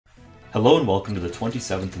Hello and welcome to the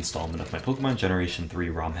 27th installment of my Pokémon Generation 3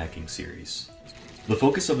 ROM hacking series. The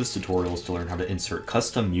focus of this tutorial is to learn how to insert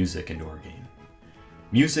custom music into our game.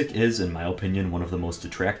 Music is, in my opinion, one of the most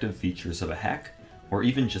attractive features of a hack, or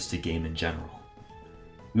even just a game in general.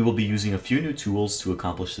 We will be using a few new tools to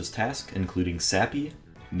accomplish this task, including Sapphire,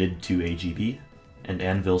 mid2AGB, and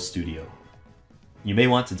Anvil Studio. You may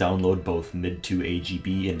want to download both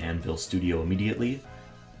mid2AGB and Anvil Studio immediately,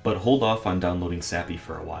 but hold off on downloading Sapphire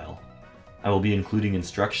for a while. I will be including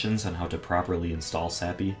instructions on how to properly install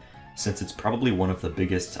Sapphire, since it's probably one of the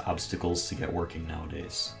biggest obstacles to get working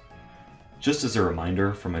nowadays. Just as a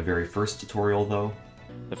reminder from my very first tutorial though,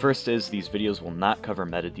 the first is these videos will not cover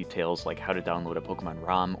meta details like how to download a Pokemon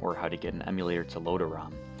ROM or how to get an emulator to load a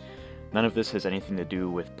ROM. None of this has anything to do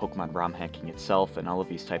with Pokemon ROM hacking itself, and all of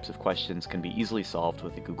these types of questions can be easily solved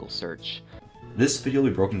with a Google search. This video will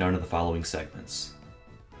be broken down into the following segments.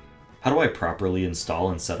 How do I properly install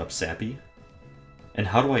and set up Sapphire? And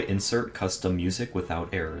how do I insert custom music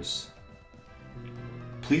without errors?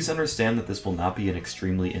 Please understand that this will not be an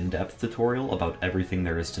extremely in-depth tutorial about everything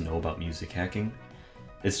there is to know about music hacking.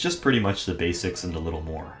 It's just pretty much the basics and a little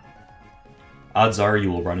more. Odds are you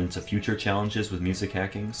will run into future challenges with music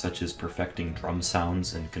hacking, such as perfecting drum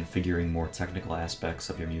sounds and configuring more technical aspects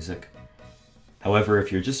of your music. However,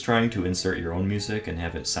 if you're just trying to insert your own music and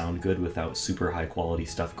have it sound good without super high quality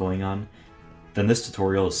stuff going on, then this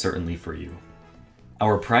tutorial is certainly for you.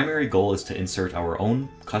 Our primary goal is to insert our own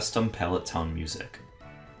custom palette tone music.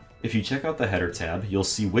 If you check out the header tab, you'll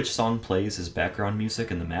see which song plays as background music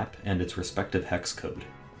in the map and its respective hex code.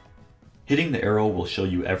 Hitting the arrow will show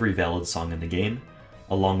you every valid song in the game,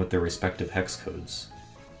 along with their respective hex codes.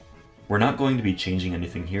 We're not going to be changing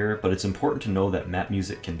anything here, but it's important to know that map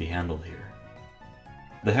music can be handled here.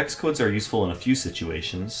 The hex codes are useful in a few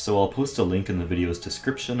situations, so I'll post a link in the video's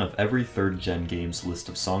description of every 3rd gen game's list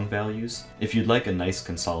of song values if you'd like a nice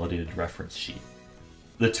consolidated reference sheet.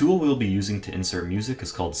 The tool we'll be using to insert music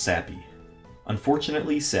is called Sapphire.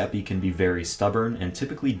 Unfortunately, Sapphire can be very stubborn and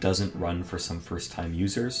typically doesn't run for some first-time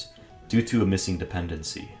users due to a missing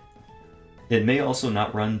dependency. It may also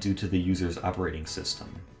not run due to the user's operating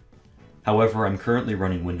system. However, I'm currently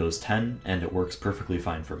running Windows 10 and it works perfectly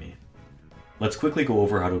fine for me. Let's quickly go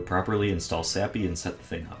over how to properly install Sapphire and set the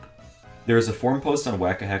thing up. There is a forum post on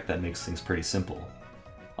Whack-A-Hack that makes things pretty simple.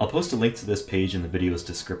 I'll post a link to this page in the video's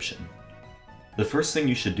description. The first thing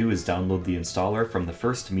you should do is download the installer from the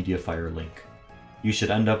first MediaFire link. You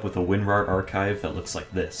should end up with a WinRAR archive that looks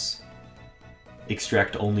like this.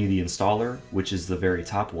 Extract only the installer, which is the very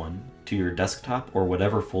top one, to your desktop or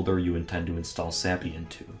whatever folder you intend to install Sapphire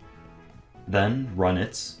into. Then run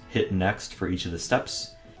it, hit next for each of the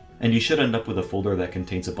steps, and you should end up with a folder that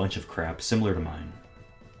contains a bunch of crap similar to mine.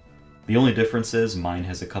 The only difference is mine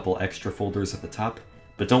has a couple extra folders at the top,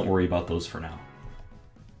 but don't worry about those for now.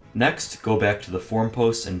 Next, go back to the forum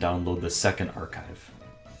post and download the second archive.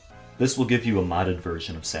 This will give you a modded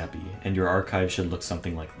version of Sapphire, and your archive should look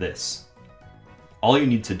something like this. All you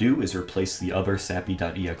need to do is replace the other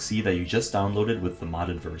Sapphire.exe that you just downloaded with the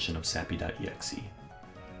modded version of Sapphire.exe.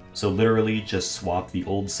 So literally just swap the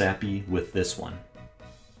old Sapphire with this one.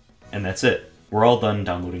 And that's it. We're all done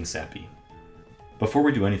downloading Sapphire. Before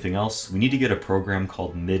we do anything else, we need to get a program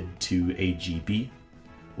called mid2AGB,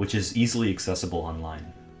 which is easily accessible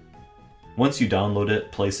online. Once you download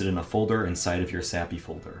it, place it in a folder inside of your Sapphire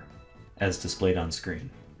folder, as displayed on screen.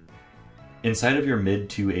 Inside of your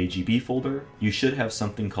mid2AGB folder, you should have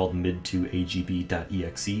something called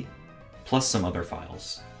mid2AGB.exe, plus some other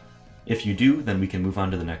files. If you do, then we can move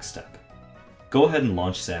on to the next step. Go ahead and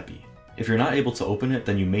launch Sapphire. If you're not able to open it,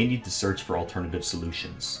 then you may need to search for alternative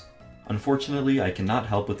solutions. Unfortunately, I cannot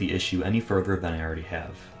help with the issue any further than I already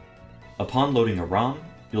have. Upon loading a ROM,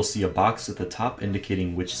 you'll see a box at the top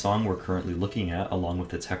indicating which song we're currently looking at along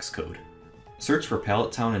with its hex code. Search for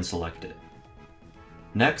Palette Town and select it.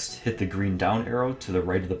 Next, hit the green down arrow to the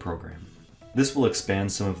right of the program. This will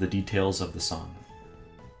expand some of the details of the song.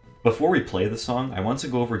 Before we play the song, I want to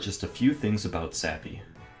go over just a few things about Sapphire.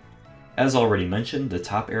 As already mentioned, the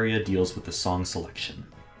top area deals with the song selection.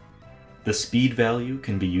 The speed value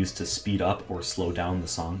can be used to speed up or slow down the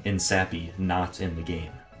song in Sapphire, not in the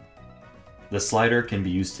game. The slider can be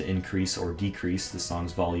used to increase or decrease the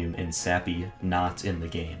song's volume in Sapphire, not in the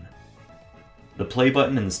game. The play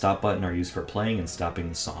button and the stop button are used for playing and stopping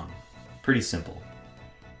the song. Pretty simple.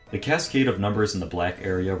 The cascade of numbers in the black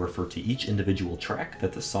area refer to each individual track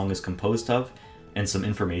that the song is composed of and some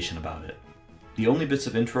information about it. The only bits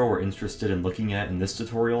of intro we're interested in looking at in this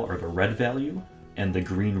tutorial are the red value and the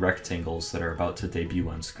green rectangles that are about to debut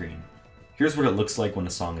on screen. Here's what it looks like when a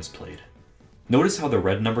song is played. Notice how the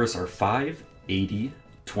red numbers are 5, 80,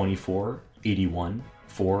 24, 81,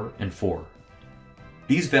 4, and 4.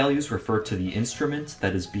 These values refer to the instrument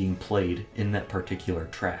that is being played in that particular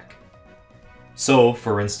track. So,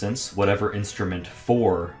 for instance, whatever instrument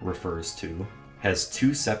 4 refers to has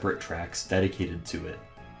 2 separate tracks dedicated to it,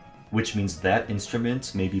 which means that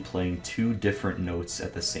instrument may be playing 2 different notes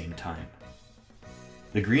at the same time.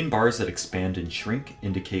 The green bars that expand and shrink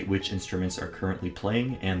indicate which instruments are currently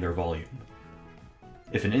playing and their volume.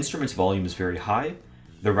 If an instrument's volume is very high,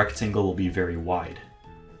 the rectangle will be very wide.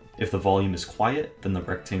 If the volume is quiet, then the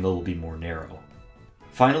rectangle will be more narrow.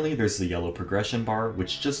 Finally, there's the yellow progression bar,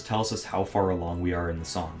 which just tells us how far along we are in the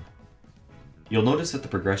song. You'll notice that the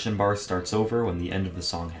progression bar starts over when the end of the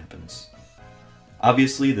song happens.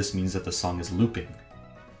 Obviously, this means that the song is looping.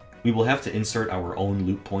 We will have to insert our own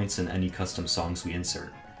loop points in any custom songs we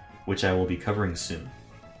insert, which I will be covering soon.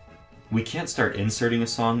 We can't start inserting a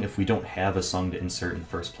song if we don't have a song to insert in the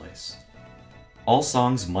first place. All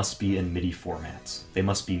songs must be in MIDI formats. They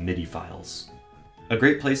must be MIDI files. A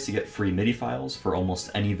great place to get free MIDI files for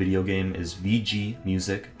almost any video game is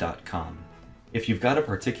vgmusic.com. If you've got a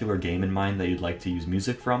particular game in mind that you'd like to use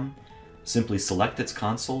music from, simply select its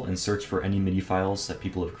console and search for any MIDI files that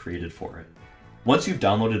people have created for it. Once you've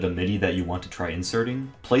downloaded a MIDI that you want to try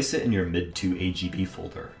inserting, place it in your mid2AGB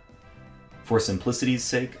folder. For simplicity's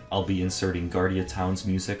sake, I'll be inserting Guardia Town's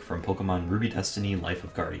music from Pokémon Ruby Destiny Life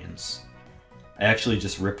of Guardians. I actually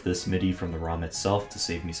just ripped this MIDI from the ROM itself to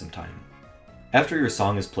save me some time. After your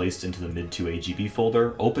song is placed into the mid2AGB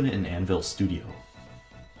folder, open it in Anvil Studio.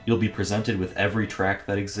 You'll be presented with every track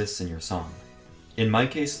that exists in your song. In my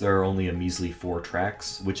case, there are only a measly 4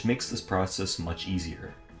 tracks, which makes this process much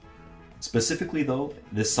easier. Specifically though,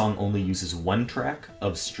 this song only uses 1 track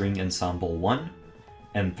of String Ensemble 1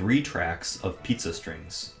 and 3 tracks of pizza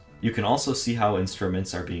strings. You can also see how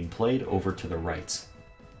instruments are being played over to the right.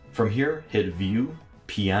 From here, hit View,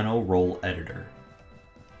 Piano Roll Editor.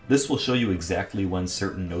 This will show you exactly when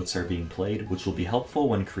certain notes are being played, which will be helpful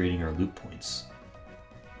when creating our loop points.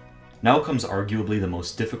 Now comes arguably the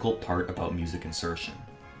most difficult part about music insertion.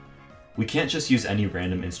 We can't just use any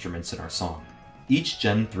random instruments in our song. Each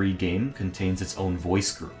Gen 3 game contains its own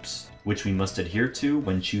voice groups, which we must adhere to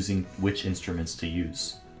when choosing which instruments to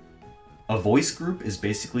use. A voice group is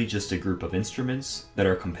basically just a group of instruments that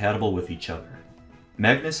are compatible with each other.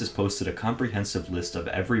 Magnus has posted a comprehensive list of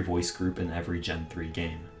every voice group in every Gen 3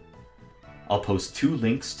 game. I'll post 2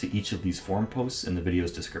 links to each of these forum posts in the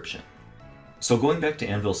video's description. So going back to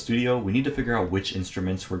Anvil Studio, we need to figure out which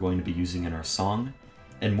instruments we're going to be using in our song,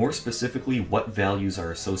 and more specifically what values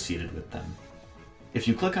are associated with them. If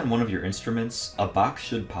you click on one of your instruments, a box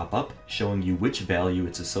should pop up showing you which value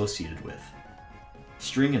it's associated with.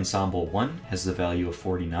 String Ensemble 1 has the value of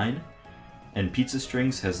 49, and Pizza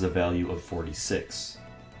Strings has the value of 46.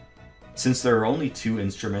 Since there are only 2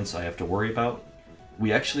 instruments I have to worry about,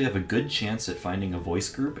 we actually have a good chance at finding a voice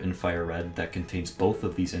group in Fire Red that contains both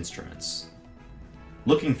of these instruments.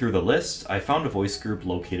 Looking through the list, I found a voice group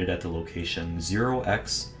located at the location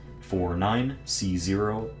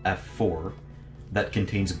 0x49C0F4 that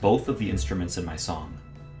contains both of the instruments in my song.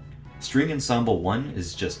 String Ensemble 1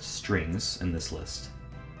 is just strings in this list.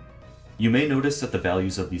 You may notice that the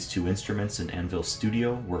values of these 2 instruments in Anvil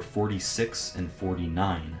Studio were 46 and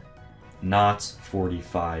 49, not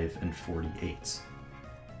 45 and 48.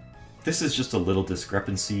 This is just a little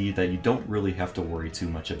discrepancy that you don't really have to worry too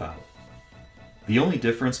much about. The only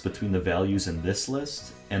difference between the values in this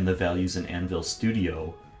list and the values in Anvil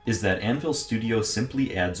Studio is that Anvil Studio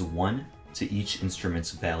simply adds 1 to each instrument's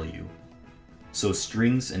value. So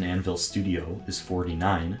strings in Anvil Studio is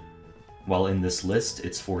 49, while in this list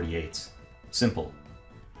it's 48. Simple.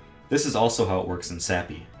 This is also how it works in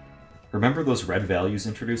Sappy. Remember those red values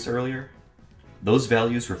introduced earlier? Those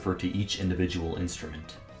values refer to each individual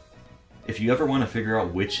instrument. If you ever want to figure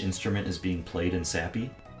out which instrument is being played in Sappy,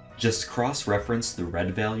 just cross-reference the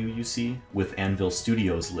red value you see with Anvil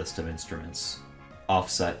Studio's list of instruments,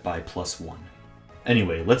 offset by +1.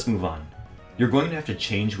 Anyway, let's move on. You're going to have to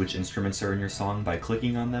change which instruments are in your song by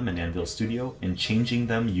clicking on them in Anvil Studio and changing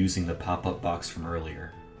them using the pop-up box from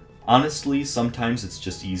earlier. Honestly, sometimes it's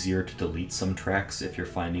just easier to delete some tracks if you're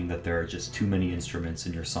finding that there are just too many instruments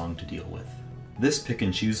in your song to deal with. This pick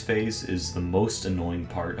and choose phase is the most annoying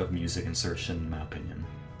part of music insertion in my opinion.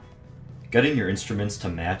 Getting your instruments to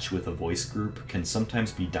match with a voice group can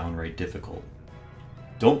sometimes be downright difficult.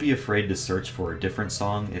 Don't be afraid to search for a different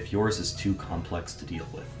song if yours is too complex to deal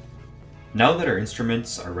with. Now that our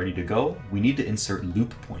instruments are ready to go, we need to insert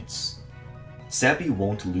loop points. Sappy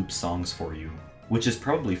won't loop songs for you, which is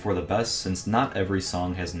probably for the best since not every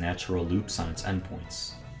song has natural loops on its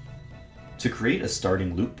endpoints. To create a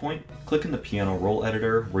starting loop point, click in the piano roll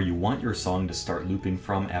editor where you want your song to start looping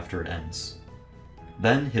from after it ends.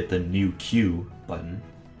 Then hit the New Cue button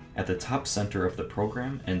at the top center of the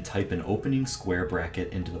program and type an opening square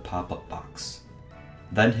bracket into the pop-up box.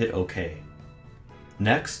 Then hit OK.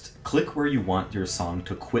 Next, click where you want your song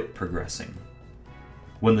to quit progressing.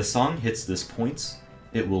 When the song hits this point,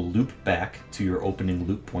 it will loop back to your opening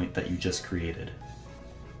loop point that you just created.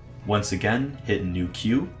 Once again, hit New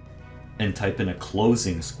Cue and type in a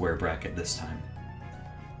closing square bracket this time.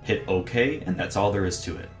 Hit OK, and that's all there is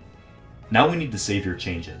to it. Now we need to save your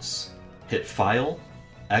changes. Hit File,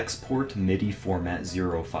 Export MIDI Format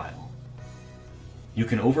 0 file. You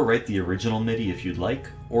can overwrite the original MIDI if you'd like,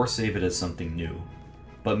 or save it as something new,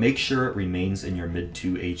 but make sure it remains in your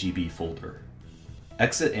mid2 AGB folder.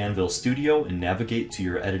 Exit Anvil Studio and navigate to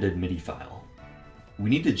your edited MIDI file.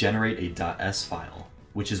 We need to generate a .s file,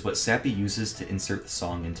 which is what Sappy uses to insert the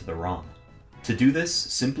song into the ROM. To do this,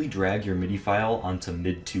 simply drag your MIDI file onto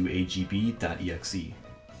mid2agb.exe.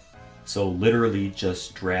 So literally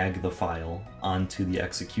just drag the file onto the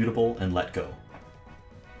executable and let go.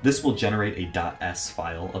 This will generate a .s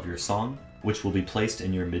file of your song, which will be placed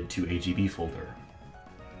in your mid2agb folder.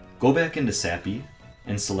 Go back into Sappy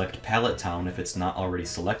and select Palette Town if it's not already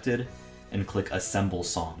selected, and click Assemble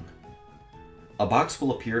Song. A box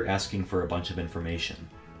will appear asking for a bunch of information.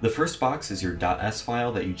 The first box is your .s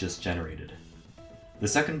file that you just generated. The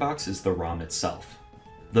second box is the ROM itself.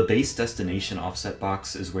 The base destination offset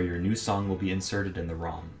box is where your new song will be inserted in the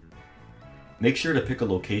ROM. Make sure to pick a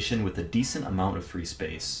location with a decent amount of free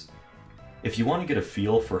space. If you want to get a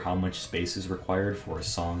feel for how much space is required for a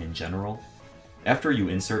song in general, after you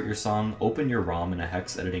insert your song, open your ROM in a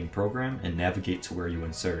hex editing program and navigate to where you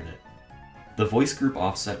inserted it. The voice group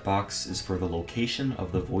offset box is for the location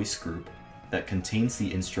of the voice group that contains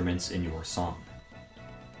the instruments in your song.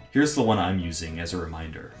 Here's the one I'm using as a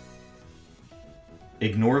reminder.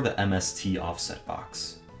 Ignore the MST offset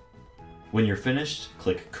box. When you're finished,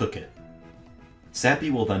 click Cook It.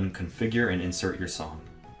 Sappy will then configure and insert your song.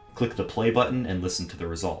 Click the play button and listen to the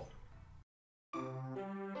result.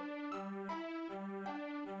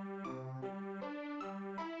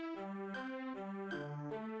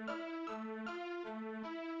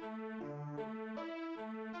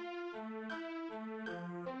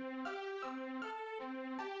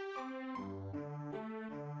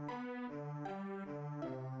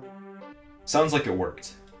 Sounds like it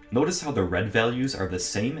worked. Notice how the red values are the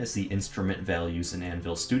same as the instrument values in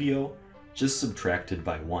Anvil Studio, just subtracted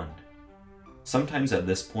by 1. Sometimes at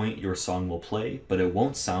this point your song will play, but it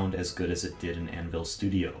won't sound as good as it did in Anvil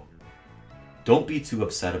Studio. Don't be too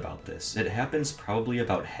upset about this. It happens probably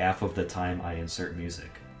about half of the time I insert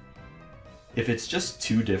music. If it's just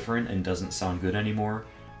too different and doesn't sound good anymore,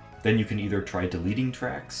 then you can either try deleting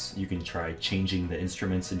tracks, you can try changing the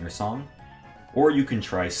instruments in your song, or you can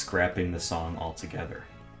try scrapping the song altogether.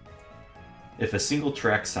 If a single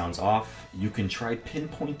track sounds off, you can try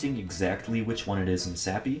pinpointing exactly which one it is in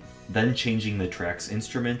Sappy, then changing the track's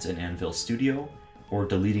instrument in Anvil Studio, or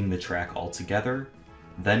deleting the track altogether,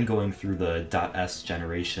 then going through the .s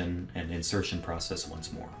generation and insertion process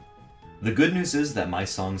once more. The good news is that my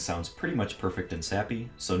song sounds pretty much perfect in Sappy,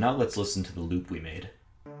 so now let's listen to the loop we made.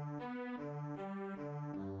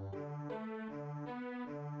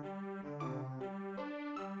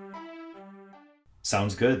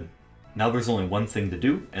 Sounds good. Now there's only one thing to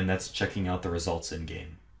do, and that's checking out the results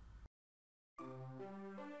in-game.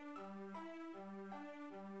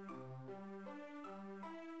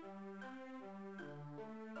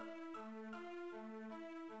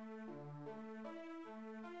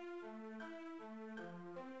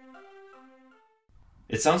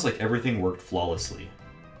 It sounds like everything worked flawlessly.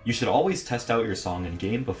 You should always test out your song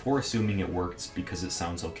in-game before assuming it worked because it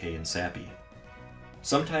sounds okay in Sappy.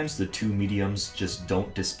 Sometimes the two mediums just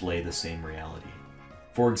don't display the same reality.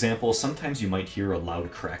 For example, sometimes you might hear a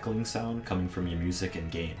loud crackling sound coming from your music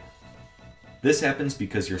in-game. This happens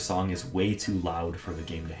because your song is way too loud for the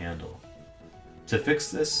game to handle. To fix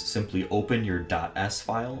this, simply open your .s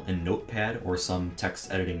file in Notepad or some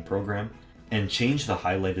text editing program, and change the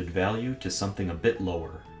highlighted value to something a bit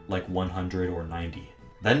lower, like 100 or 90.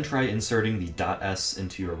 Then try inserting the .s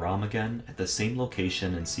into your ROM again at the same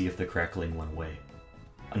location and see if the crackling went away.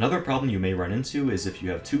 Another problem you may run into is if you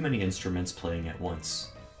have too many instruments playing at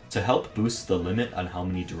once. To help boost the limit on how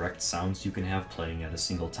many direct sounds you can have playing at a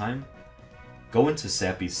single time, go into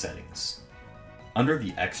Sappy's settings. Under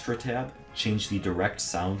the Extra tab, change the direct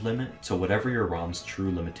sound limit to whatever your ROM's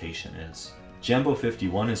true limitation is.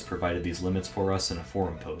 Jambo51 has provided these limits for us in a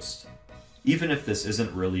forum post. Even if this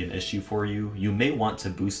isn't really an issue for you, you may want to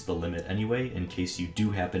boost the limit anyway in case you do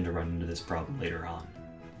happen to run into this problem later on.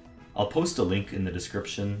 I'll post a link in the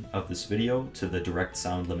description of this video to the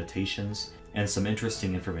DirectSound limitations and some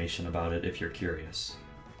interesting information about it if you're curious.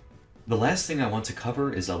 The last thing I want to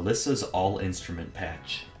cover is Alyssa's all-instrument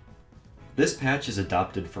patch. This patch is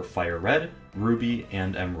adopted for Fire Red, Ruby,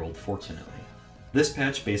 and Emerald, fortunately. This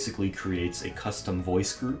patch basically creates a custom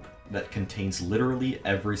voice group that contains literally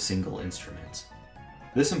every single instrument.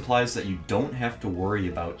 This implies that you don't have to worry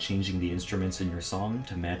about changing the instruments in your song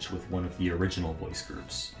to match with one of the original voice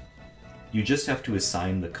groups. You just have to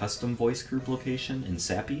assign the custom voice group location in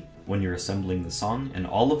Sapphire when you're assembling the song, and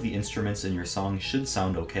all of the instruments in your song should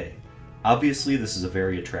sound okay. Obviously, this is a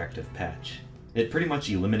very attractive patch. It pretty much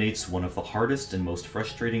eliminates one of the hardest and most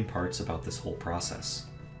frustrating parts about this whole process.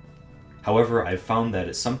 However, I've found that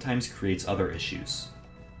it sometimes creates other issues.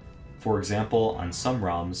 For example, on some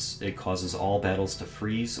ROMs, it causes all battles to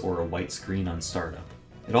freeze or a white screen on startup.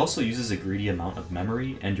 It also uses a greedy amount of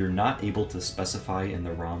memory, and you're not able to specify in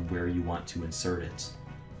the ROM where you want to insert it.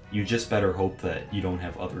 You just better hope that you don't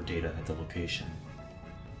have other data at the location.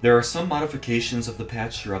 There are some modifications of the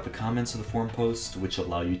patch throughout the comments of the forum post, which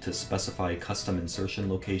allow you to specify custom insertion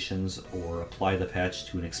locations or apply the patch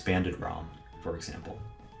to an expanded ROM, for example.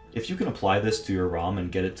 If you can apply this to your ROM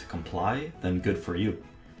and get it to comply, then good for you.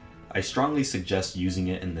 I strongly suggest using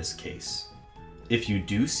it in this case. If you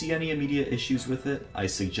do see any immediate issues with it, I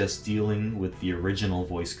suggest dealing with the original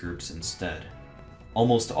voice groups instead.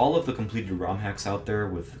 Almost all of the completed ROM hacks out there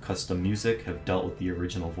with custom music have dealt with the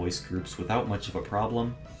original voice groups without much of a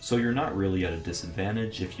problem, so you're not really at a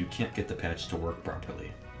disadvantage if you can't get the patch to work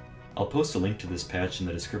properly. I'll post a link to this patch in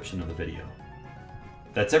the description of the video.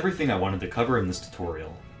 That's everything I wanted to cover in this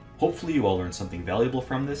tutorial. Hopefully you all learned something valuable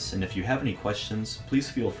from this, and if you have any questions,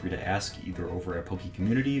 please feel free to ask either over at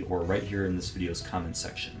PokeCommunity or right here in this video's comment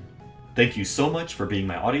section. Thank you so much for being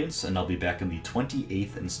my audience, and I'll be back in the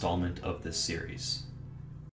 28th installment of this series.